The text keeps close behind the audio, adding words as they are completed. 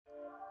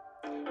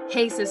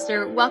Hey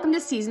sister, welcome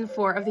to season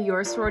 4 of the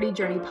Your Sorority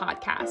Journey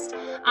podcast.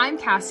 I'm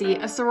Cassie,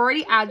 a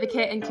sorority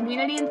advocate and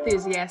community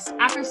enthusiast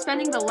after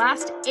spending the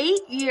last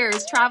 8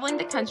 years traveling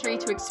the country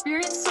to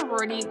experience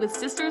sorority with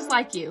sisters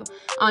like you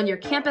on your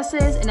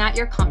campuses and at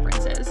your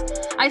conferences.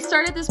 I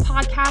started this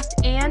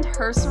podcast and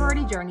her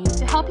sorority journey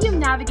to help you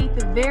navigate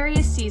the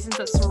various seasons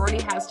that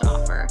sorority has to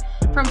offer,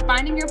 from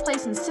finding your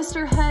place in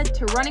sisterhood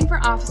to running for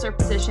officer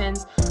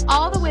positions,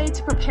 all the way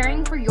to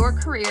preparing for your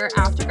career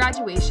after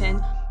graduation.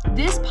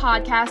 This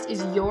podcast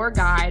is your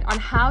guide on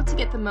how to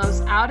get the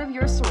most out of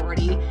your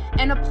sorority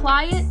and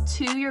apply it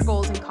to your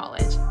goals in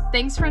college.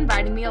 Thanks for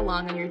inviting me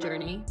along on your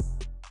journey.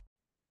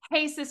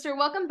 Hey sister,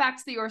 welcome back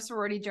to the Your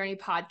Sorority Journey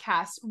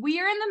podcast.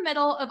 We are in the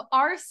middle of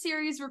our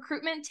series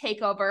Recruitment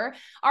Takeover.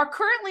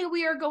 Currently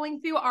we are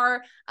going through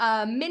our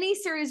mini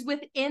series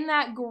within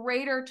that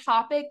greater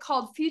topic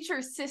called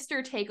Future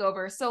Sister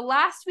Takeover. So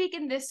last week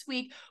and this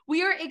week,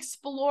 we are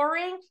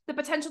exploring the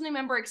potential new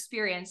member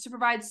experience to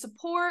provide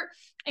support,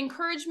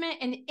 encouragement,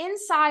 and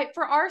insight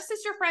for our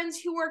sister friends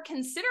who are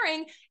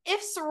considering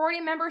if sorority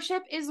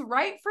membership is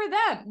right for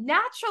them.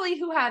 Naturally,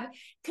 who have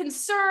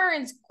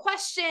concerns,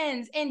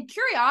 questions, and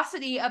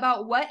curiosity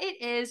about what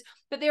it is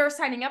that they are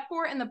signing up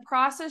for and the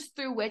process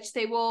through which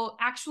they will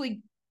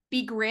actually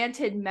be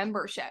granted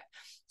membership.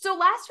 So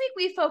last week,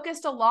 we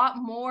focused a lot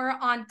more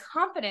on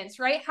confidence,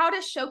 right? How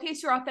to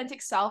showcase your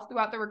authentic self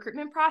throughout the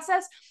recruitment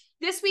process.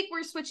 This week,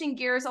 we're switching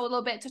gears a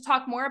little bit to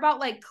talk more about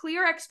like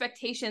clear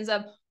expectations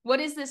of what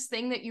is this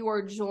thing that you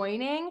are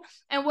joining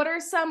and what are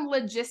some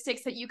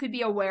logistics that you could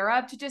be aware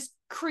of to just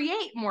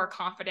create more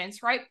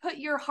confidence, right? Put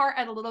your heart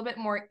at a little bit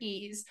more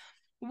ease.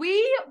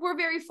 We were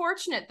very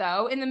fortunate,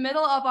 though, in the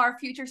middle of our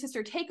Future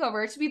Sister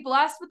Takeover to be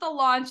blessed with the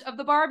launch of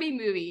the Barbie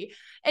movie.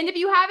 And if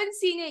you haven't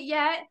seen it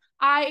yet,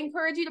 I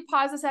encourage you to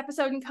pause this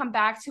episode and come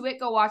back to it.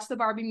 Go watch the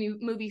Barbie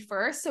movie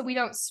first so we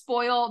don't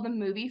spoil the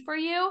movie for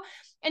you.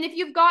 And if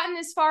you've gotten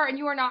this far and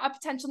you are not a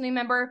potential new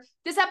member,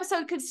 this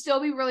episode could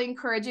still be really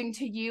encouraging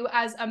to you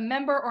as a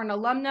member or an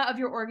alumna of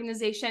your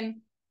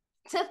organization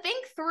to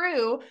think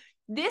through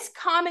this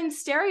common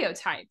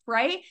stereotype,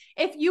 right?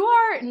 If you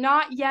are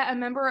not yet a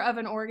member of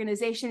an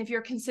organization, if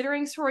you're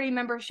considering sorority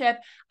membership,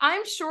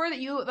 I'm sure that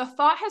the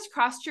thought has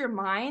crossed your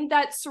mind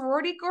that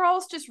sorority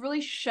girls just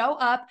really show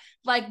up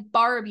like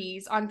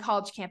Barbies on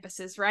college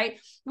campuses, right?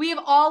 We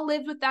have all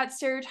lived with that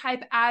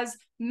stereotype as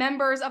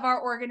members of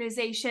our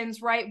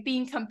organizations, right?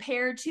 Being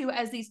compared to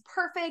as these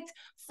perfect,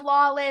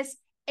 flawless,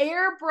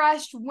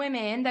 airbrushed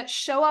women that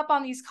show up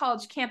on these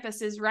college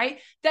campuses, right?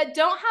 That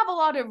don't have a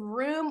lot of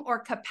room or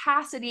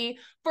capacity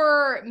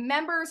for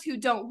members who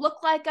don't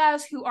look like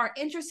us, who aren't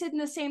interested in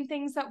the same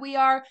things that we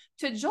are,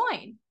 to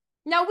join.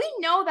 Now, we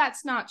know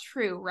that's not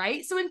true,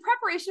 right? So in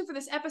preparation for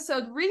this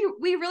episode, we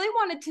really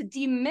wanted to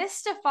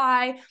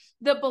demystify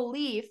the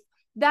belief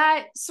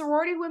that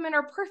sorority women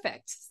are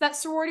perfect, that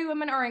sorority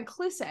women are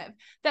inclusive,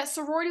 that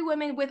sorority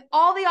women with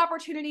all the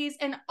opportunities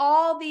and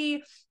all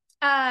the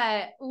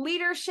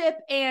leadership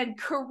and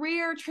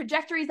career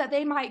trajectories that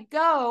they might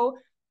go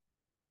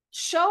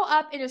show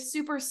up in a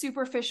super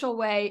superficial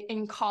way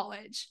in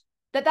college,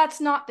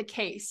 that's not the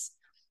case.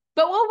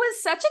 But what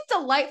was such a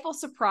delightful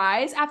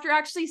surprise after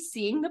actually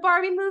seeing the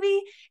Barbie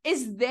movie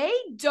is they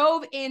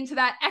dove into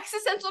that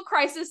existential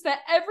crisis that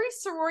every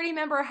sorority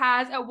member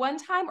has at one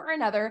time or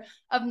another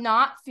of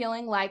not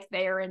feeling like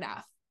they are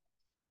enough.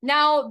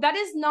 Now, that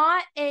is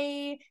not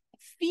a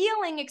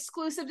feeling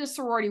exclusive to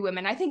sorority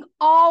women. I think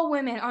all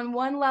women on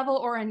one level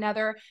or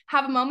another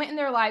have a moment in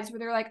their lives where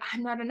they're like,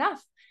 I'm not enough.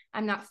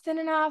 I'm not thin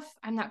enough.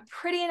 I'm not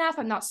pretty enough.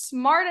 I'm not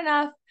smart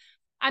enough.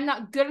 I'm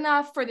not good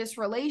enough for this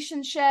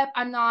relationship.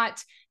 I'm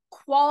not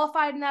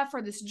qualified enough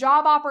for this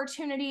job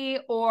opportunity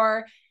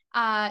or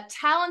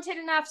talented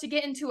enough to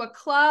get into a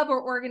club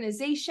or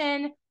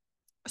organization,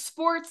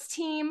 sports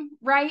team,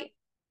 right?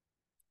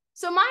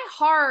 So my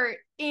heart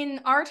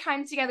in our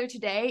time together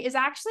today is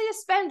actually to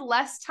spend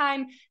less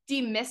time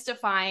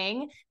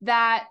demystifying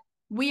that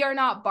we are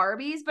not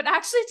Barbies, but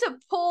actually to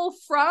pull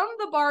from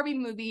the Barbie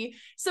movie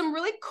some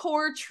really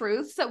core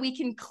truths that we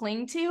can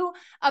cling to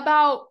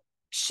about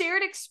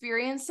shared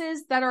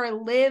experiences that are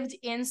lived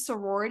in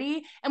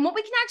sorority and what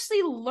we can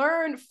actually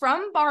learn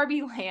from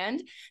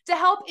Barbieland to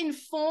help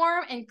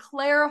inform and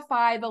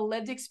clarify the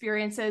lived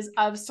experiences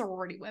of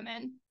sorority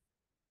women.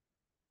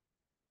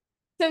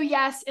 So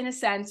yes, in a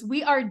sense,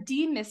 we are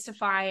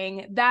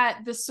demystifying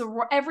that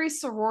every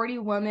sorority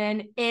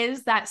woman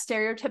is that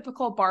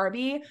stereotypical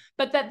Barbie,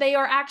 but that they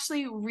are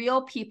actually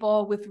real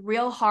people with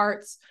real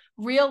hearts,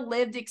 real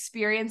lived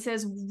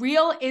experiences,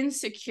 real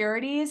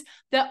insecurities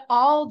that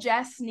all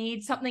just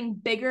need something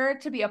bigger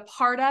to be a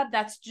part of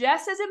that's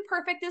just as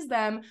imperfect as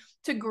them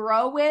to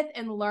grow with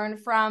and learn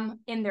from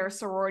in their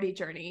sorority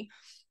journey.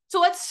 So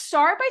let's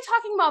start by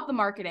talking about the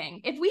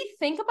marketing. If we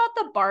think about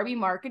the Barbie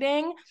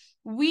marketing,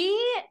 we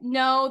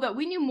know that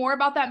we knew more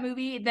about that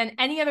movie than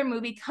any other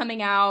movie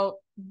coming out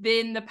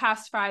in the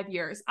past 5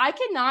 years. I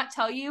cannot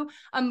tell you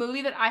a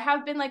movie that I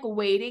have been like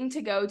waiting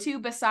to go to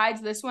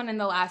besides this one in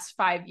the last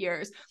 5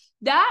 years.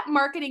 that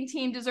marketing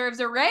team deserves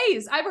a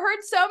raise. I've heard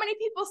so many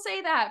people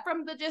say that,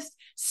 from the just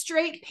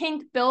straight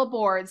pink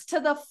billboards to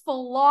the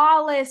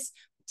flawless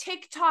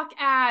TikTok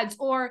ads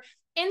or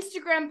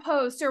Instagram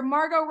posts or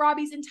Margot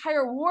Robbie's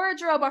entire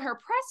wardrobe on her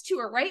press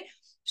tour, right?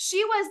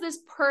 She was this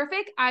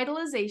perfect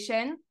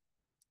idolization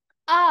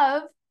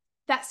of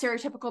that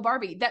stereotypical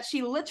Barbie that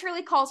she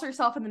literally calls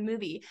herself in the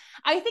movie.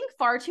 I think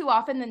far too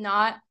often than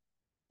not,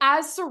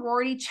 as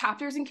sorority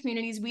chapters and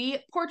communities, we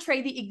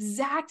portray the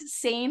exact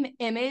same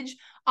image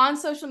on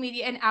social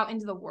media and out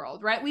into the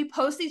world, right? We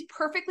post these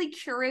perfectly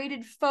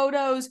curated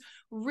photos,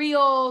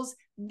 reels,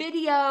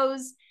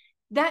 videos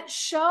that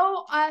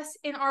show us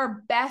in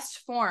our best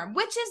form,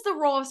 which is the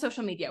role of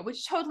social media,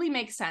 which totally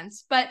makes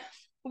sense. But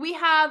we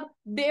have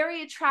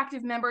very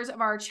attractive members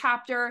of our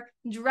chapter,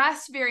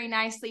 dressed very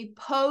nicely,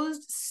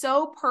 posed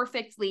so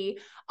perfectly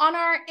on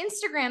our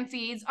Instagram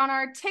feeds, on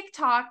our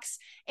TikToks,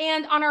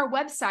 and on our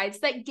websites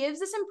that gives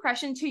this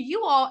impression to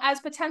you all as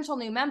potential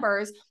new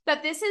members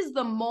that this is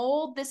the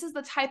mold, this is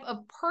the type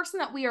of person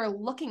that we are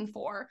looking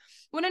for.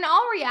 When in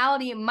all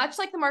reality, much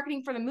like the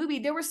marketing for the movie,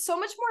 there was so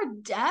much more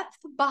depth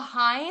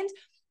behind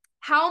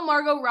how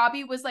Margot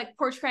Robbie was like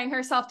portraying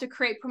herself to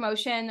create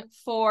promotion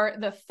for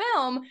the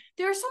film.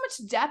 There's so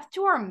much depth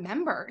to our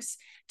members,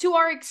 to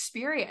our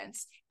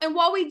experience. And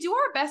while we do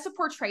our best to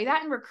portray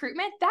that in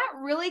recruitment, that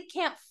really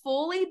can't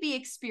fully be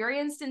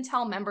experienced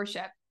until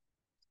membership.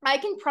 I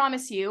can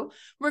promise you,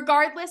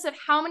 regardless of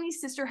how many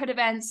sisterhood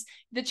events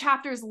the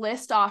chapters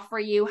list off for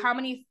you, how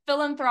many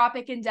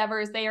philanthropic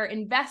endeavors they are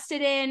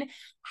invested in,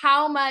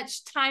 how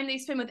much time they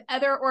spend with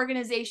other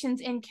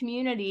organizations in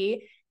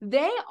community,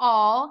 they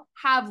all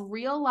have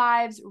real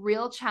lives,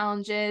 real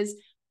challenges,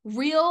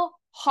 real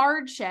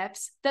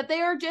hardships that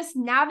they are just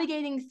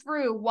navigating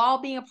through while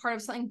being a part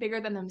of something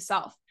bigger than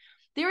themselves.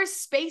 There is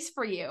space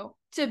for you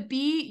to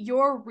be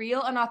your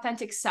real and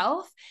authentic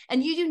self,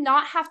 and you do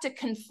not have to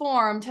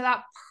conform to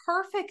that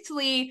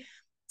perfectly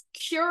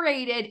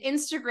curated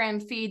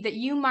Instagram feed that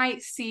you might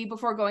see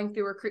before going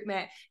through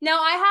recruitment. Now,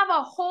 I have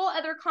a whole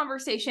other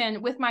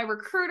conversation with my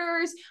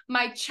recruiters,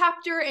 my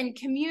chapter and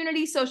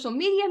community social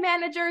media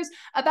managers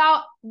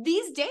about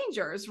these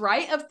dangers,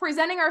 right? Of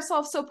presenting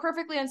ourselves so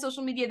perfectly on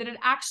social media that it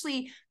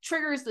actually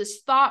triggers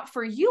this thought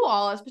for you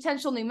all as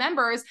potential new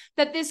members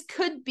that this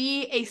could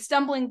be a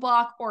stumbling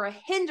block or a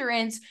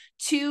hindrance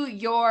to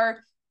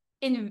your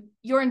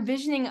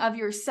envisioning of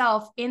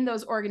yourself in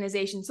those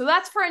organizations. So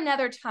that's for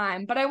another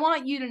time. But I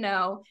want you to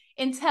know,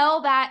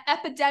 until that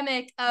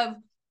epidemic of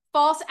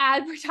false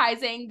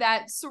advertising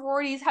that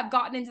sororities have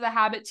gotten into the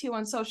habit to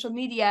on social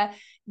media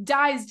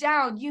dies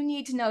down, you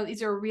need to know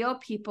these are real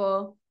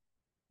people,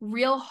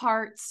 real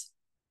hearts,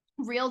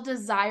 real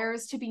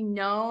desires to be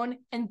known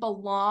and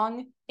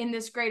belong in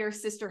this greater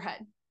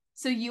sisterhood.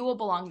 So you will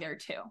belong there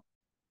too.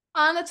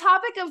 On the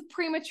topic of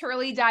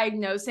prematurely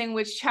diagnosing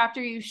which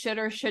chapter you should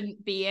or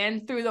shouldn't be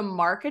in through the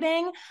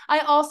marketing, I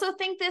also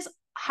think this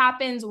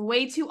happens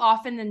way too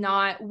often than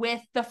not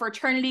with the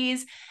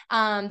fraternities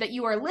that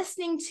you are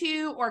listening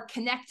to or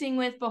connecting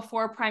with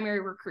before primary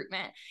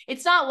recruitment.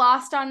 It's not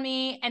lost on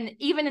me, and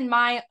even in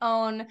my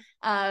own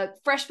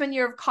freshman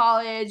year of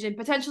college and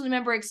potentially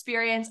member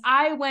experience,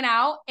 I went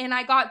out and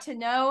I got to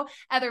know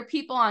other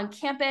people on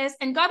campus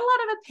and got a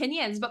lot of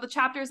opinions about the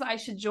chapters that I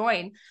should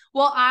join.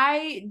 Well,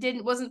 I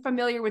wasn't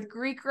familiar with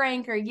Greek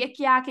rank or Yik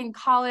Yak in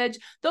college.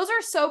 Those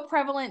are so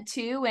prevalent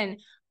too, and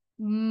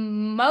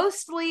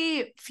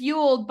mostly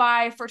fueled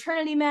by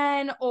fraternity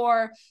men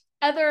or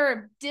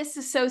other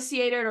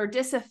disassociated or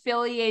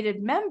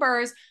disaffiliated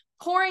members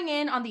pouring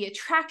in on the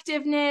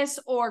attractiveness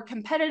or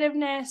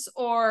competitiveness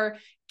or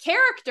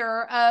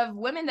character of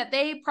women that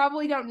they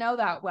probably don't know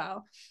that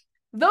well.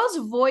 Those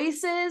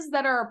voices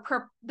that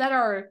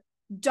are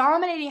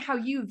dominating how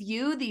you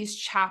view these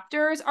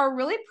chapters are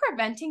really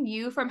preventing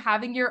you from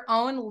having your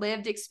own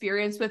lived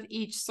experience with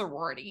each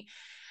sorority.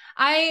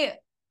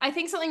 I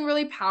think something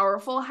really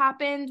powerful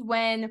happened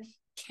when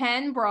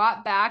Ken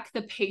brought back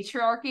the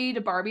patriarchy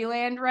to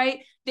Barbieland,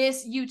 right?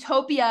 This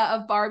utopia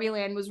of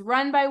Barbieland was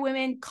run by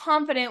women,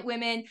 confident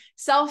women,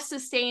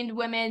 self-sustained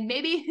women,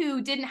 maybe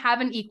who didn't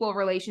have an equal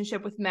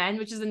relationship with men,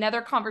 which is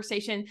another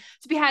conversation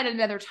to be had at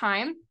another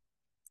time.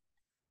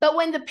 But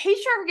when the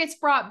patriarchy gets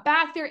brought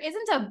back, there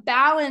isn't a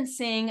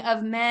balancing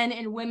of men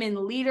and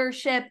women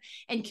leadership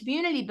and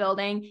community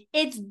building.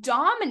 It's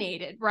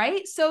dominated,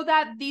 right? So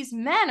that these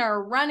men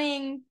are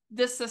running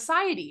this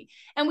society.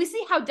 And we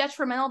see how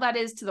detrimental that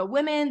is to the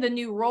women, the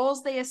new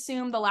roles they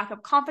assume, the lack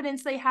of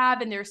confidence they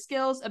have in their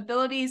skills,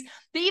 abilities.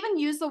 They even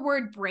use the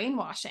word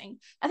brainwashing.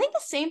 I think the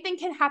same thing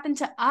can happen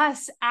to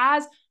us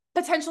as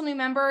potential new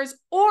members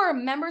or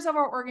members of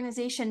our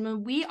organization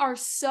when we are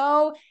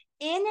so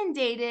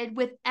inundated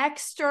with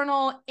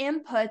external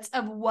inputs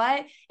of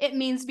what it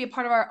means to be a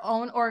part of our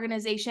own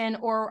organization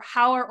or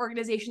how our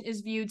organization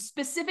is viewed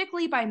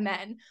specifically by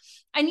men.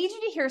 I need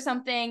you to hear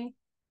something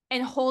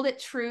and hold it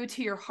true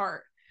to your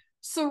heart.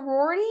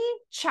 Sorority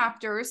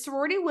chapters,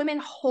 sorority women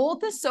hold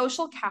the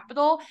social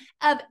capital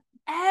of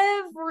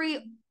every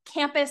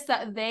campus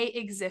that they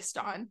exist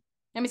on.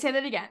 Let me say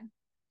that again.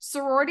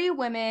 Sorority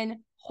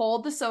women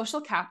hold the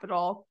social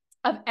capital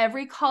of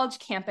every college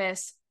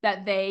campus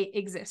that they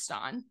exist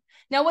on.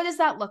 Now, what does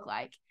that look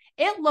like?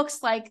 It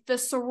looks like the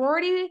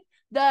sorority,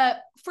 the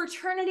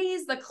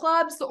fraternities, the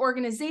clubs, the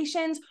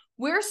organizations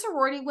where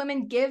sorority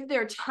women give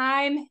their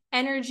time,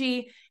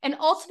 energy, and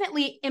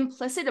ultimately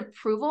implicit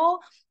approval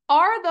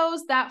are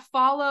those that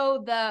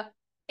follow the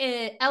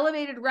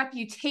elevated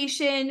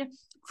reputation,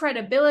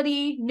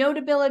 credibility,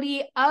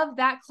 notability of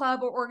that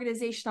club or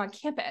organization on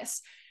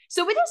campus.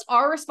 So it is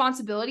our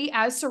responsibility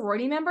as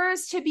sorority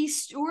members to be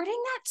stewarding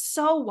that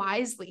so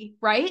wisely,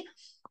 right?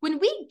 When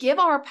we give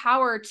our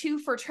power to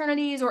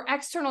fraternities or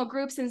external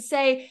groups and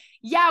say,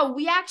 yeah,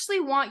 we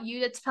actually want you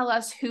to tell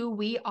us who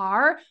we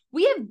are,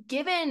 we have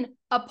given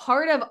a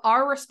part of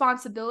our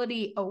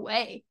responsibility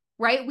away,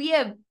 right? We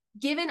have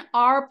given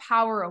our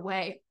power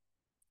away.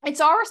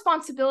 It's our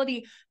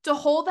responsibility to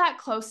hold that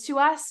close to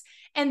us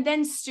and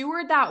then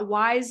steward that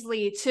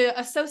wisely, to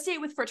associate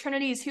with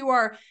fraternities who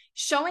are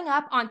showing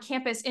up on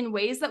campus in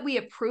ways that we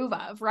approve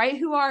of, right?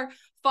 Who are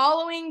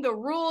following the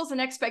rules and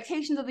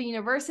expectations of the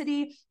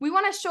university. We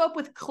want to show up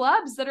with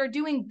clubs that are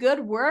doing good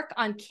work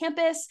on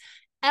campus,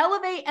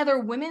 elevate other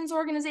women's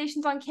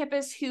organizations on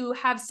campus who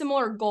have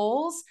similar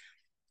goals.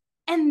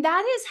 And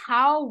that is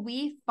how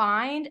we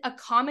find a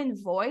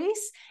common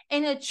voice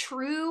and a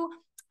true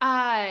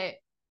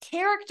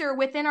character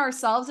within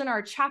ourselves and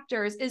our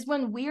chapters, is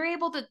when we're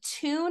able to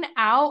tune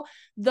out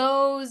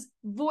those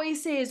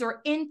voices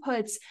or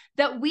inputs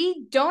that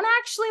we don't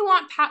actually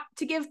want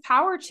to give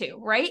power to,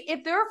 right?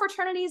 If there are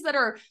fraternities that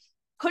are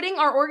putting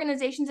our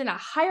organizations in a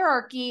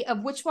hierarchy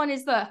of which one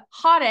is the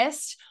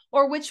hottest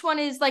or which one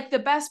is like the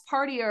best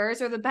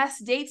partiers or the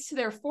best dates to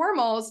their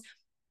formals,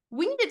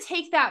 we need to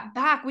take that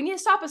back. We need to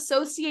stop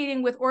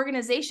associating with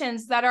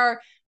organizations that are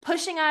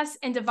pushing us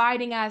and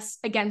dividing us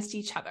against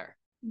each other.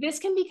 This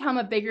can become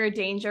a bigger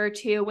danger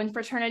too when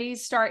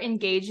fraternities start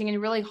engaging in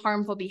really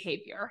harmful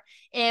behavior.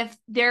 If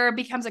there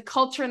becomes a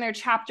culture in their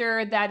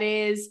chapter that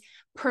is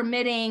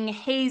permitting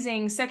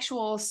hazing,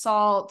 sexual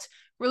assault,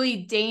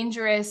 really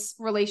dangerous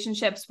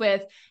relationships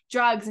with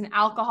drugs and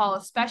alcohol,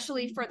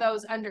 especially for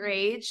those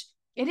underage,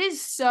 it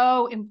is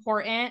so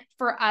important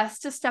for us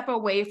to step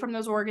away from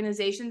those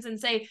organizations and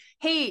say,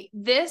 hey,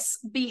 this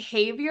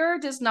behavior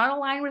does not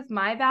align with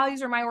my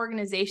values or my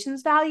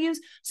organization's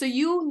values. So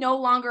you no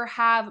longer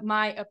have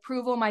my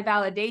approval, my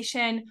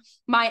validation,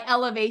 my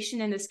elevation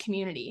in this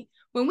community.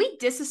 When we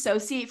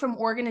disassociate from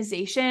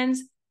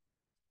organizations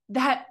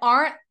that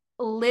aren't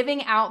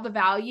living out the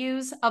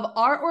values of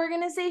our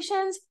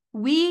organizations,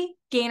 we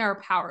gain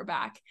our power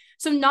back.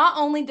 So not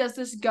only does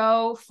this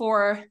go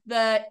for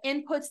the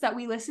inputs that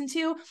we listen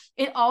to,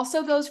 it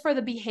also goes for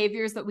the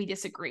behaviors that we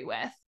disagree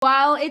with.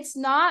 While it's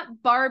not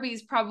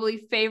Barbie's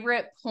probably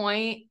favorite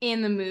point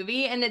in the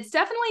movie, and it's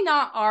definitely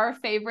not our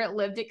favorite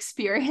lived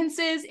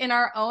experiences in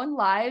our own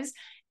lives,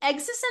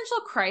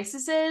 existential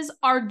crises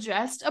are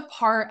just a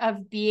part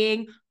of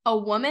being a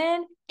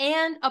woman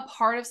and a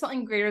part of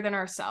something greater than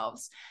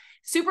ourselves.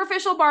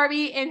 Superficial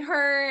Barbie in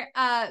her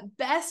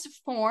best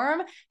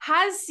form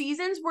has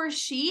seasons where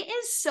she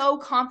is so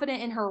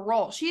confident in her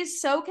role. She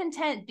is so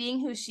content being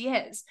who she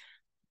is.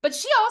 But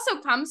she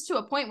also comes to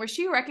a point where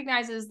she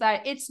recognizes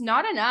that it's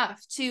not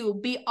enough to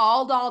be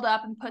all dolled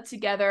up and put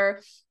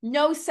together,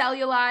 no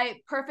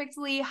cellulite,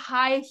 perfectly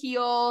high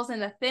heels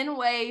and a thin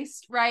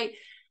waist, right?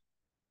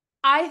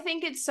 I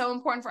think it's so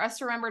important for us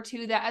to remember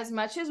too that as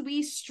much as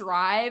we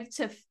strive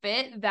to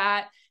fit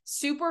that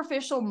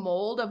superficial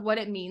mold of what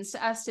it means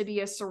to us to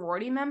be a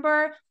sorority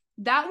member,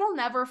 that will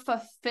never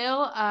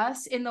fulfill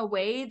us in the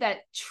way that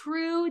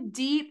true,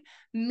 deep,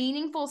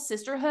 meaningful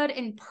sisterhood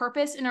and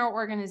purpose in our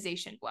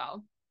organization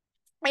will.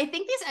 I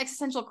think these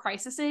existential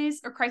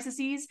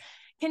crises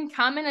can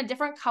come in a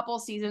different couple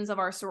seasons of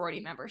our sorority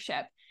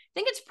membership. I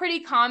think it's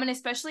pretty common,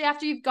 especially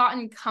after you've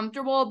gotten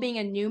comfortable being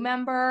a new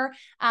member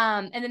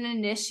and an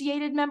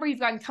initiated member. You've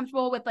gotten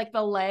comfortable with like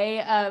the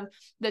lay of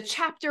the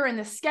chapter and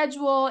the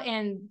schedule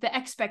and the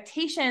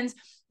expectations.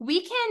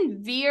 We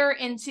can veer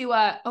into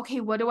okay,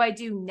 what do I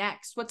do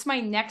next? What's my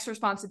next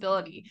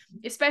responsibility?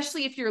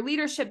 Especially if you're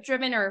leadership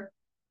driven or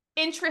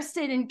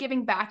interested in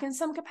giving back in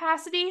some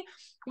capacity,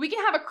 we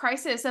can have a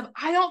crisis of,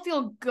 I don't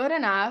feel good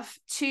enough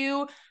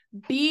to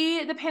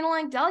be the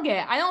paneling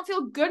delegate. I don't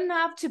feel good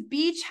enough to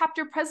be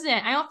chapter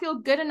president. I don't feel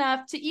good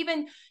enough to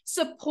even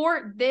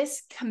support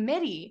this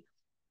committee.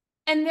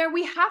 And there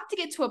we have to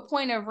get to a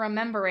point of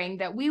remembering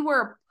that we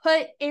were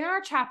put in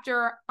our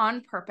chapter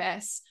on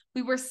purpose.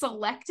 We were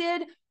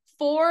selected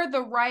for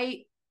the right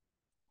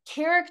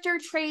character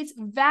traits,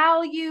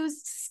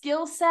 values,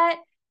 skill set,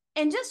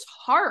 and just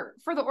heart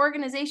for the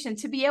organization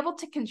to be able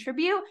to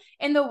contribute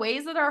in the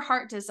ways that our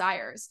heart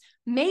desires.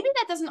 Maybe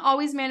that doesn't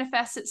always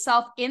manifest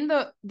itself in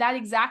that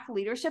exact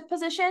leadership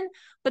position,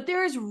 but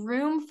there is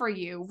room for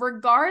you,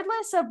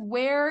 regardless of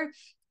where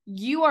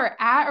you are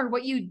at or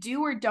what you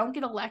do or don't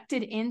get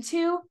elected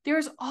into.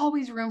 There's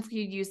always room for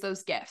you to use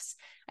those gifts.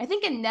 I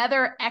think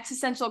another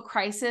existential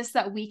crisis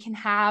that we can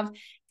have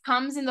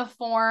comes in the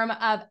form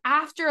of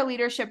after a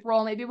leadership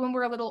role, maybe when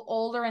we're a little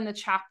older in the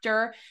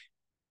chapter,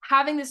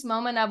 having this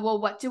moment of,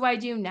 well, what do I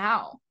do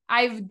now?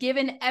 I've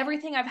given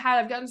everything I've had.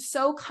 I've gotten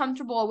so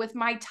comfortable with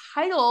my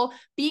title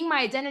being my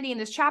identity in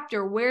this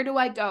chapter. Where do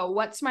I go?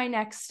 What's my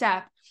next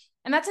step?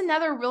 And that's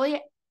another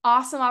really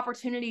awesome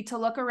opportunity to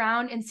look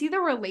around and see the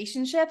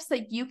relationships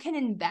that you can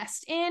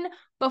invest in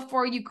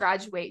before you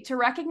graduate, to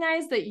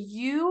recognize that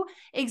you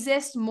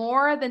exist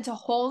more than to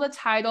hold a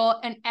title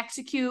and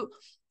execute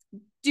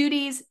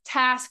duties,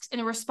 tasks,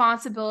 and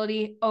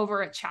responsibility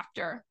over a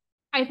chapter.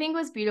 I think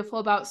what's beautiful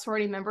about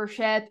sorority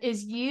membership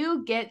is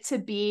you get to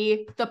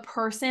be the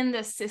person,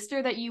 the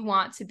sister that you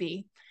want to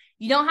be.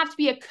 You don't have to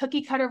be a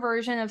cookie cutter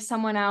version of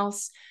someone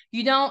else.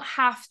 You don't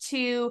have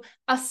to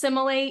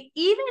assimilate.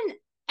 Even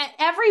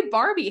every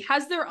Barbie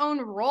has their own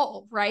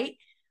role, right?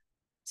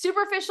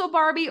 Superficial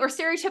Barbie or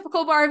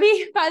stereotypical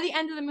Barbie by the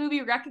end of the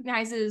movie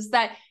recognizes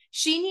that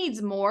she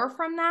needs more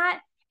from that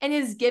and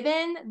is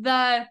given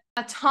the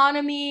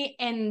autonomy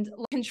and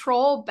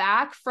control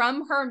back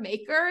from her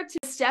maker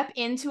to step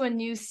into a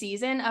new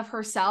season of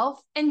herself.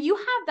 And you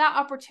have that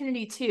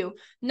opportunity too,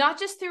 not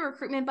just through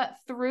recruitment, but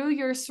through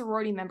your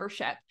sorority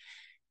membership.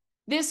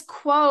 This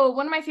quote,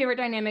 one of my favorite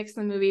dynamics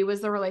in the movie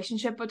was the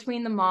relationship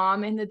between the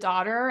mom and the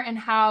daughter and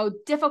how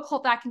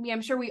difficult that can be.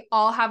 I'm sure we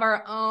all have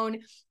our own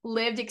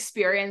lived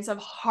experience of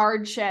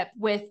hardship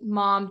with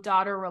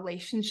mom-daughter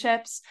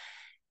relationships.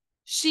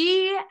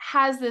 She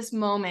has this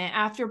moment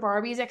after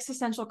Barbie's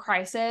existential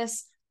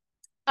crisis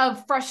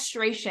of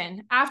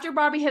frustration, after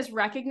Barbie has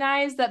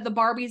recognized that the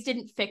Barbies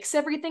didn't fix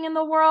everything in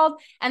the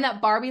world and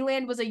that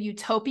Barbieland was a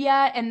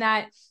utopia and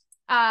that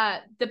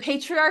the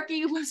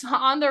patriarchy was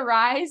on the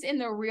rise in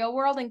the real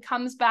world, and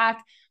comes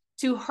back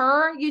to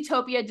her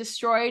utopia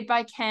destroyed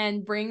by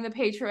Ken, bring the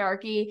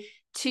patriarchy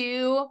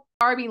to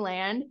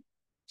Barbieland.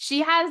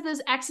 She has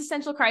this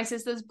existential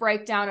crisis, this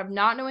breakdown of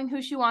not knowing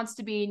who she wants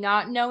to be,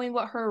 not knowing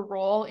what her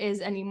role is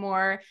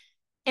anymore.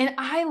 And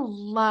I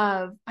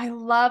love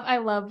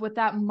what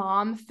that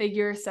mom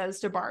figure says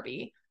to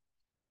Barbie.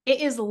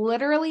 It is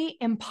literally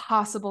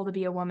impossible to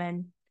be a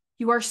woman.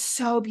 You are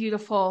so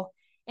beautiful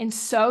and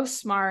so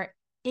smart.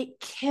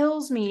 It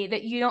kills me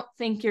that you don't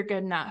think you're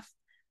good enough.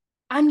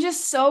 I'm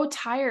just so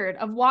tired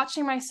of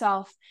watching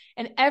myself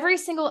and every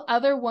single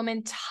other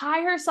woman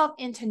tie herself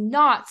into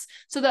knots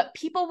so that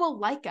people will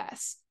like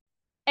us.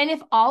 And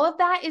if all of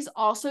that is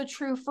also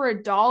true for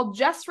a doll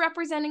just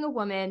representing a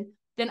woman,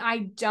 then I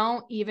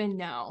don't even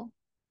know.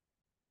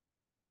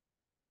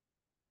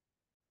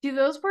 Do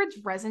those words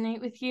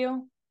resonate with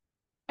you?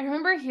 I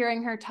remember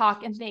hearing her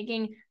talk and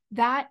thinking,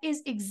 that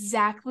is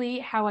exactly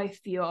how I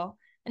feel.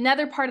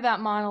 Another part of that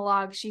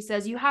monologue, she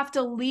says, you have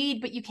to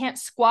lead, but you can't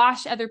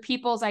squash other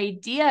people's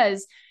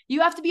ideas.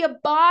 You have to be a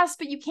boss,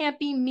 but you can't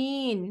be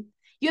mean.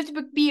 You have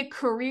to be a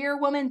career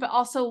woman, but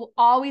also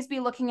always be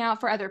looking out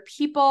for other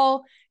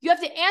people. You have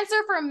to answer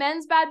for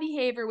men's bad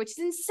behavior, which is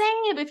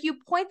insane. But if you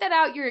point that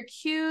out, you're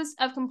accused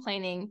of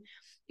complaining.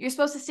 You're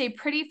supposed to stay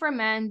pretty for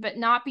men, but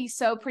not be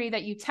so pretty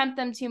that you tempt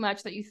them too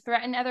much, that you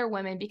threaten other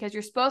women, because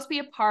you're supposed to be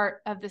a part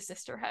of the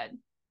sisterhood.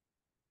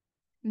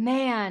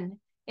 Man,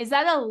 is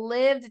that a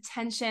lived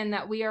tension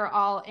that we are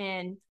all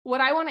in?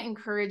 What I want to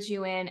encourage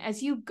you in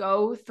as you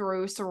go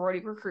through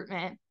sorority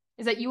recruitment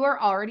is that you are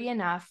already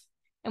enough.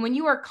 And when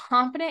you are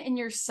confident in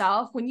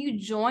yourself, when you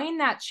join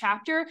that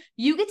chapter,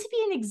 you get to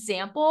be an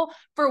example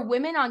for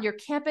women on your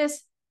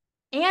campus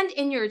and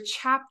in your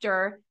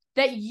chapter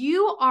that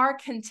you are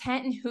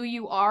content in who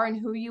you are, and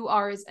who you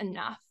are is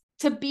enough.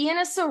 To be in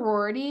a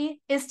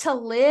sorority is to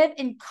live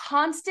in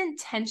constant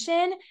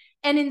tension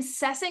and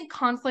incessant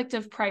conflict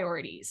of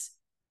priorities.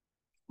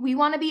 We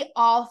want to be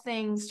all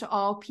things to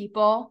all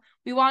people.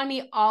 We want to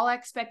meet all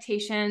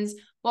expectations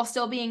while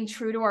still being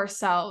true to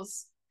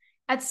ourselves.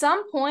 At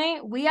some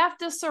point, we have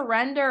to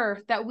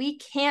surrender that we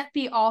can't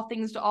be all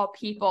things to all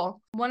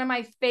people. One of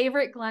my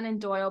favorite Glennon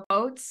Doyle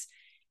quotes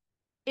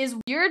is,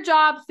 your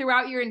job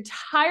throughout your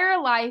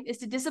entire life is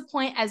to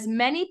disappoint as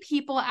many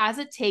people as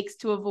it takes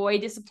to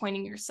avoid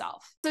disappointing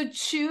yourself. So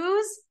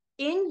choose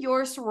in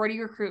your sorority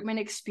recruitment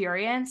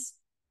experience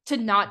to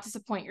not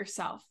disappoint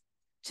yourself,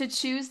 to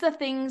choose the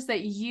things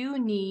that you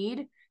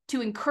need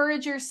to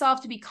encourage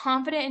yourself, to be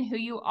confident in who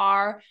you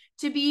are,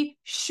 to be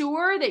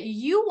sure that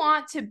you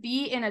want to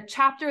be in a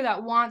chapter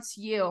that wants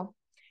you.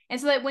 And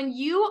so that when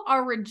you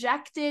are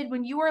rejected,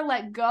 when you are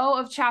let go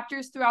of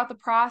chapters throughout the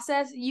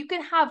process, you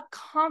can have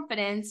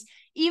confidence,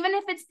 even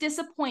if it's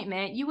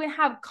disappointment, you can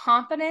have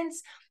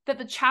confidence that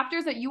the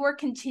chapters that you are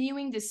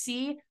continuing to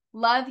see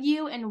love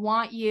you and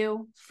want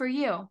you for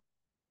you.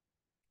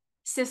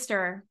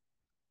 Sister,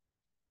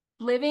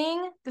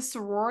 living the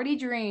sorority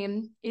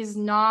dream is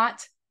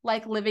not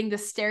like living the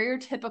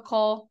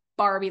stereotypical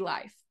Barbie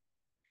life.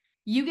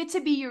 You get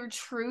to be your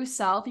true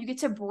self. You get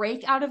to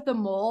break out of the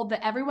mold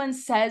that everyone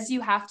says you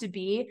have to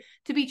be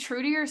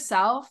true to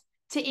yourself,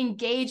 to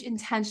engage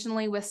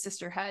intentionally with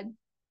sisterhood.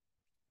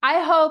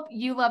 I hope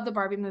you love the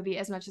Barbie movie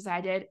as much as I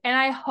did. And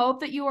I hope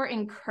that you are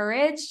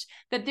encouraged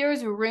that there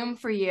is room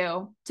for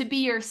you to be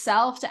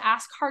yourself, to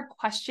ask hard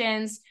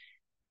questions,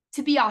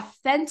 to be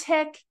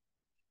authentic,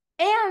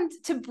 and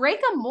to break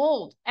a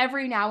mold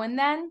every now and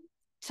then,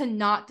 to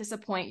not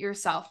disappoint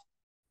yourself.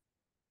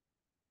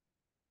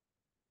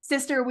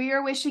 Sister, we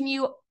are wishing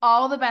you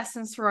all the best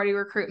in sorority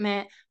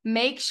recruitment.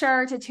 Make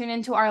sure to tune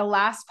into our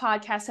last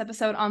podcast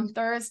episode on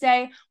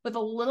Thursday with a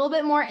little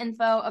bit more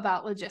info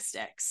about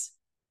logistics.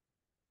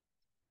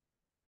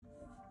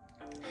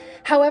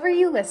 However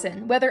you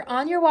listen, whether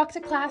on your walk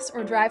to class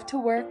or drive to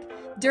work,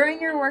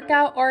 during your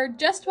workout, or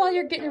just while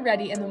you're getting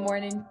ready in the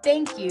morning,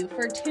 thank you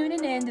for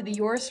tuning in to the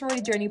Your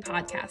Sorority Journey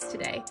podcast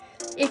today.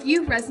 If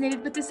you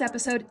resonated with this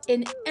episode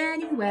in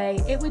any way,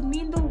 it would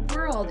mean the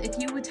world if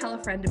you would tell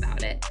a friend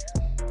about it.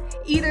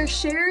 Either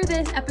share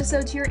this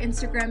episode to your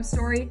Instagram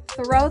story,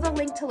 throw the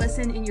link to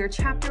listen in your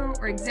chapter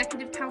or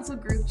executive council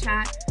group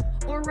chat,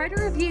 or write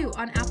a review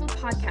on Apple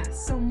Podcasts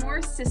so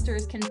more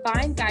sisters can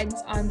find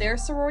guidance on their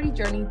sorority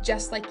journey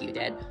just like you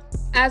did.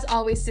 As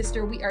always,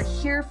 sister, we are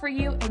here for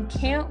you and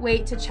can't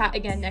wait to chat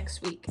again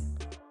next week.